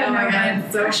that. Oh my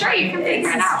God. So sure you can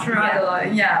figure it out.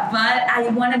 Struggle. Yeah. But I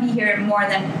want to be here more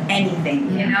than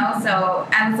anything, you know? So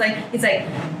I was like, it's like,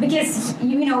 because,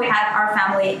 we had our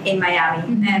family in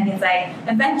Miami, and it's like,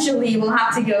 eventually we'll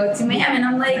have to go to Miami. And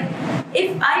I'm like,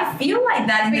 if I feel like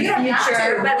that in the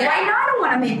future, but right now I don't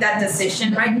want to make that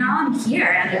decision. Right now I'm here.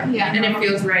 And it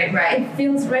feels right. It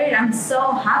feels right. I'm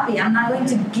so happy. I'm not going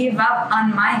to give up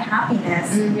on my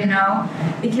happiness,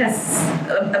 because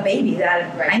a baby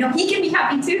that I know he can be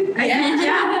happy too. I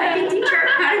can teach her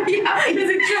how to be happy. He's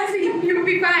like, Chelsea, you'll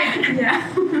be fine.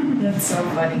 Yeah. That's so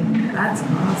funny. That's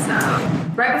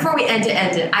awesome. Right before we end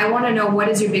it, I want to know, what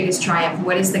is your biggest triumph?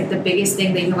 What is like the biggest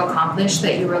thing that you've accomplished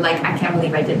that you were like, I can't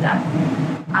believe I did that?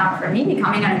 For me,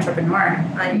 becoming an entrepreneur.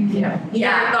 Like, you never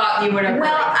thought you would have.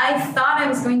 Well, I thought I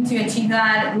was going to achieve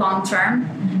that long term,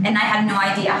 and I had no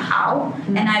idea how,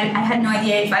 and I had no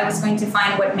idea if I was going to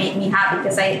find what made me happy,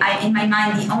 because I in my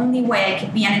mind, the only way I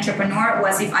could be an entrepreneur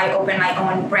was if I opened my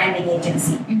own branding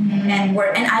agency.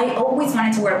 And I always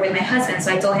wanted to work with my husband,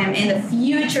 so I told him in the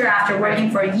future, after working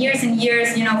for years and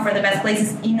years, for the best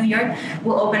places in New York,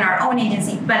 we'll open our own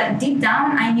agency. But deep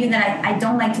down, I knew that I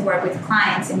don't like to work with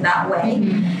clients in that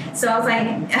way. So I was like,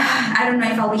 I don't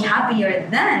know if I'll be happier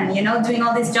then, doing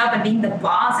all this job and being the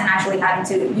boss and actually having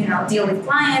to, deal with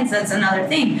clients. That's another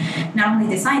thing. Not only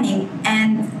designing,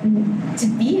 and to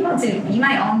be able to be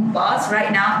my own boss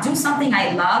right now, do something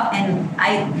I love,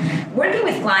 and working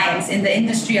with clients in the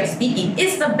industry of speaking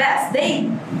is the best. They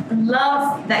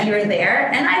love that you're there,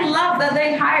 and I love that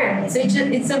they hired me. So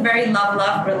it's a very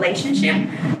love relationship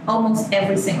almost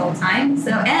every single time.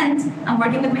 So, and I'm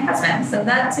working with my husband. So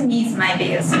that to me is my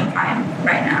biggest triumph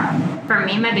right now. For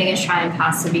me, my biggest triumph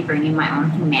has to be bringing my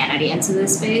own humanity into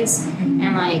this space,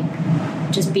 and like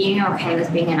just being okay with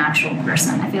being an actual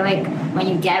person. I feel like when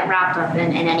you get wrapped up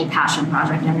in any passion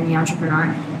project and any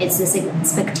entrepreneur, it's this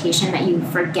expectation that you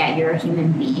forget you're a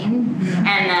human being,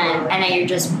 and then you're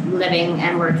just living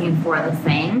and working for the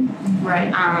thing.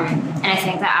 Right. And I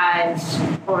think that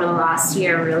I've, over the last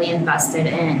year, really invested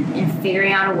in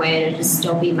figuring out a way to just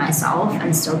still be myself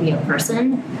and still be a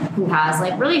person who has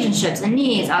like relationships and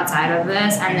needs outside of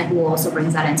this, and then who also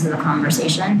brings that into the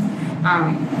conversation.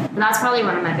 But that's probably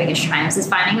one of my biggest triumphs, is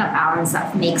finding a balance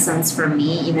that makes sense for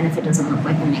me, even if it doesn't look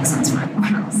like it makes sense for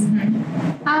anyone else.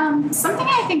 Something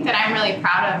I think that I'm really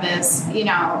proud of is,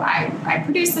 I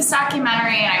produced this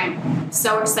documentary, and I'm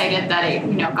so excited that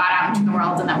it, got out into the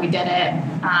world and that we did it.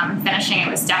 Finishing it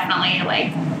was definitely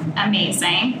like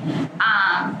amazing.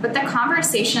 But the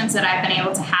conversations that I've been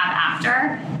able to have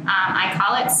after, I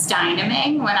call it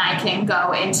Steineming, when I can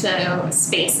go into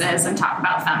spaces and talk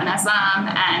about feminism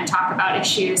and talk about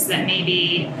issues that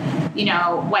maybe,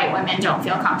 white women don't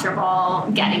feel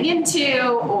comfortable getting into,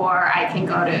 or I can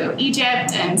go to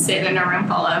Egypt and sit in a room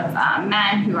full of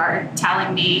men who are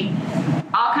telling me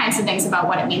all kinds of things about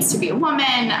what it means to be a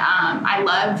woman. I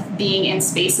love being in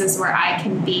spaces where I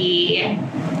can be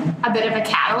a bit of a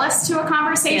catalyst to a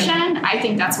conversation. Yeah. I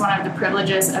think that's one of the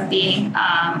privileges of being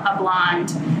a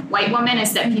blonde white woman,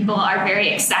 is that people are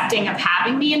very accepting of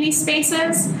having me in these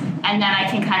spaces. And then I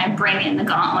can kind of bring in the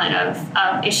gauntlet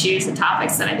of issues and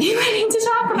topics that I think we need to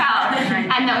talk about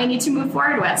and that we need to move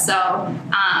forward with. So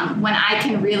when I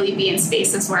can really be in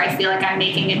spaces where I feel like I'm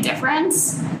making a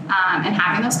difference and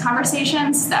having those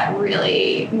conversations, that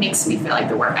really makes me feel like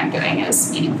the work I'm doing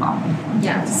is meaningful.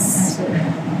 Yes.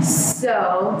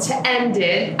 So to end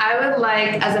it, I would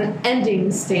like, as an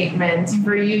ending statement,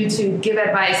 for you to give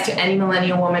advice to any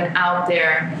millennial woman out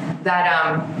there that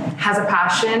has a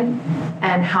passion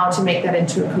and how to make that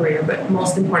into a career, but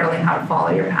most importantly, how to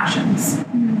follow your passions.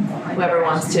 Whoever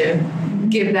wants to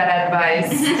give that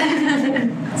advice.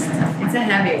 It's a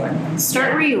heavy one.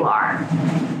 Start where you are.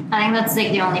 I think that's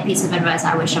like the only piece of advice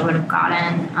I wish I would have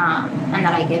gotten, and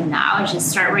that I give now, is just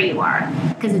start where you are.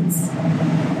 Because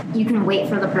you can wait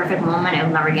for the perfect moment, it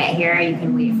will never get here. You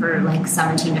can wait for like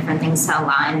 17 different things to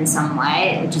align in some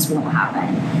way, it just won't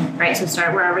happen, right? So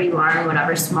start wherever you are in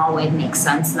whatever small way makes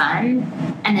sense then,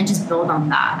 and then just build on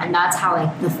that. And that's how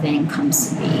like the thing comes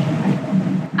to be.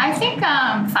 I think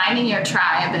finding your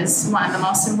tribe is one of the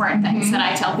most important things that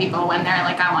I tell people when they're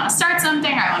like, I want to start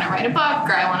something, or I want to write a book,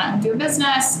 or I want to do a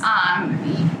business.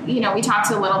 We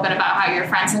talked a little bit about how your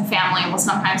friends and family will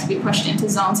sometimes be pushed into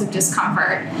zones of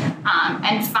discomfort.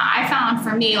 I found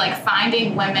for me, like,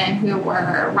 finding women who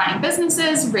were running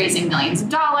businesses, raising millions of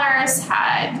dollars,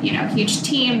 had, huge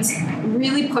teams,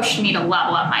 really pushed me to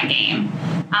level up my game.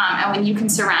 And when you can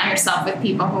surround yourself with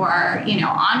people who are,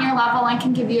 on your level and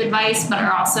can give you advice, but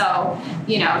are also,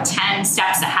 10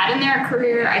 steps ahead in their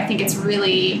career, I think it's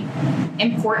really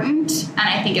important. And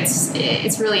I think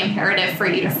it's really imperative for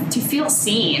you to feel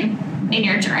seen in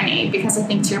your journey, because I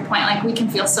think, to your point, like, we can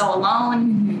feel so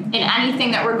alone in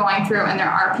anything that we're going through, and there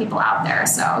are people out there.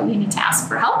 So you need to ask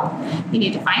for help. You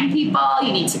need to find people.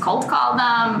 You need to cold call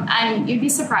them. And you'd be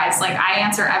surprised. Like, I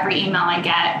answer every email I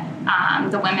get.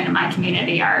 The women in my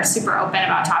community are super open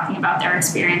about talking about their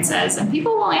experiences, and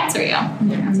people will answer you.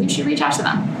 Yeah. So you should reach out to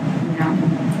them.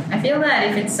 I feel that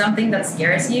if it's something that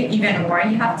scares you, even more,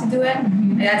 you have to do it.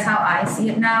 That's how I see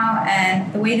it now.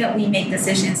 And the way that we make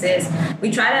decisions is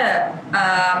we try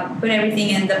to put everything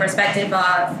in the perspective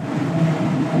of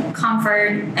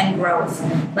comfort and growth.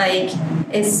 Like,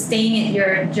 is staying at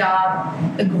your job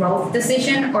a growth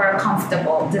decision or a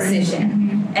comfortable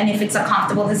decision? And if it's a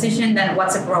comfortable decision, then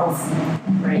what's a growth,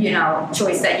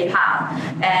 choice that you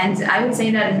have? And I would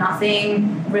say that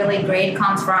nothing really great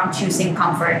comes from choosing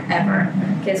comfort ever,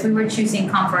 because we were choosing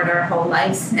comfort our whole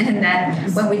lives. And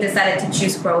then when we decided to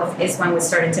choose growth is when we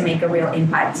started to make a real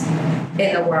impact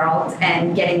in the world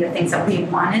and getting the things that we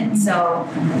wanted. So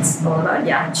it's all about,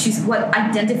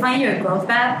 identifying your growth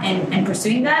path and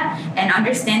pursuing that, and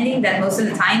understanding that most of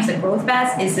the times the growth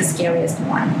path is the scariest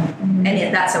one.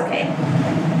 And that's okay.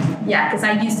 Yeah, because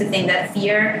I used to think that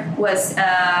fear was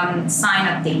a sign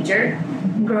of danger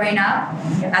growing up.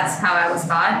 That's how I was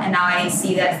taught. And now I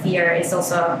see that fear is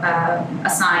also a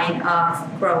sign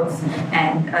of growth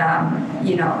and,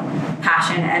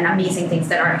 passion and amazing things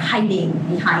that are hiding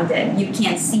behind it. You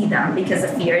can't see them because the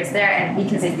fear is there and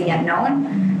because it's the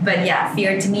unknown. But yeah,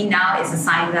 fear to me now is a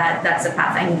sign that that's a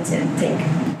path I need to take.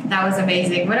 That was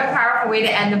amazing. What a powerful way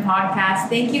to end the podcast.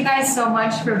 Thank you guys so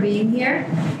much for being here.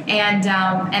 And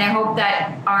I hope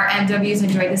that our MWs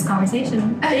enjoyed this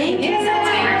conversation. Thank you so much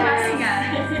for having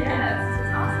us.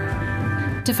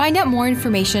 Yes. To find out more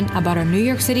information about our New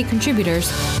York City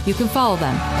contributors, you can follow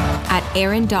them at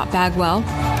Aaron.Bagwell,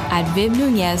 at Viv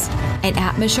Nunez, and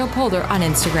at Michelle Polder on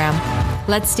Instagram.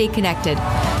 Let's stay connected.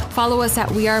 Follow us at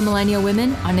We Are Millennial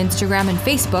Women on Instagram and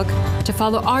Facebook to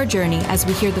follow our journey as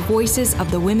we hear the voices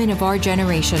of the women of our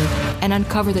generation and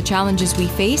uncover the challenges we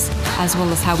face, as well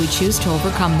as how we choose to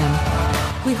overcome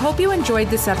them. We hope you enjoyed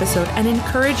this episode and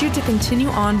encourage you to continue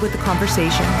on with the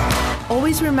conversation.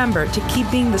 Always remember to keep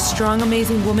being the strong,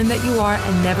 amazing woman that you are,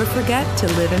 and never forget to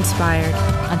live inspired.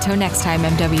 Until next time,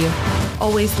 MW.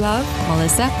 Always love,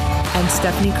 Melissa and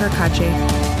Stephanie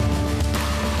Kirkache.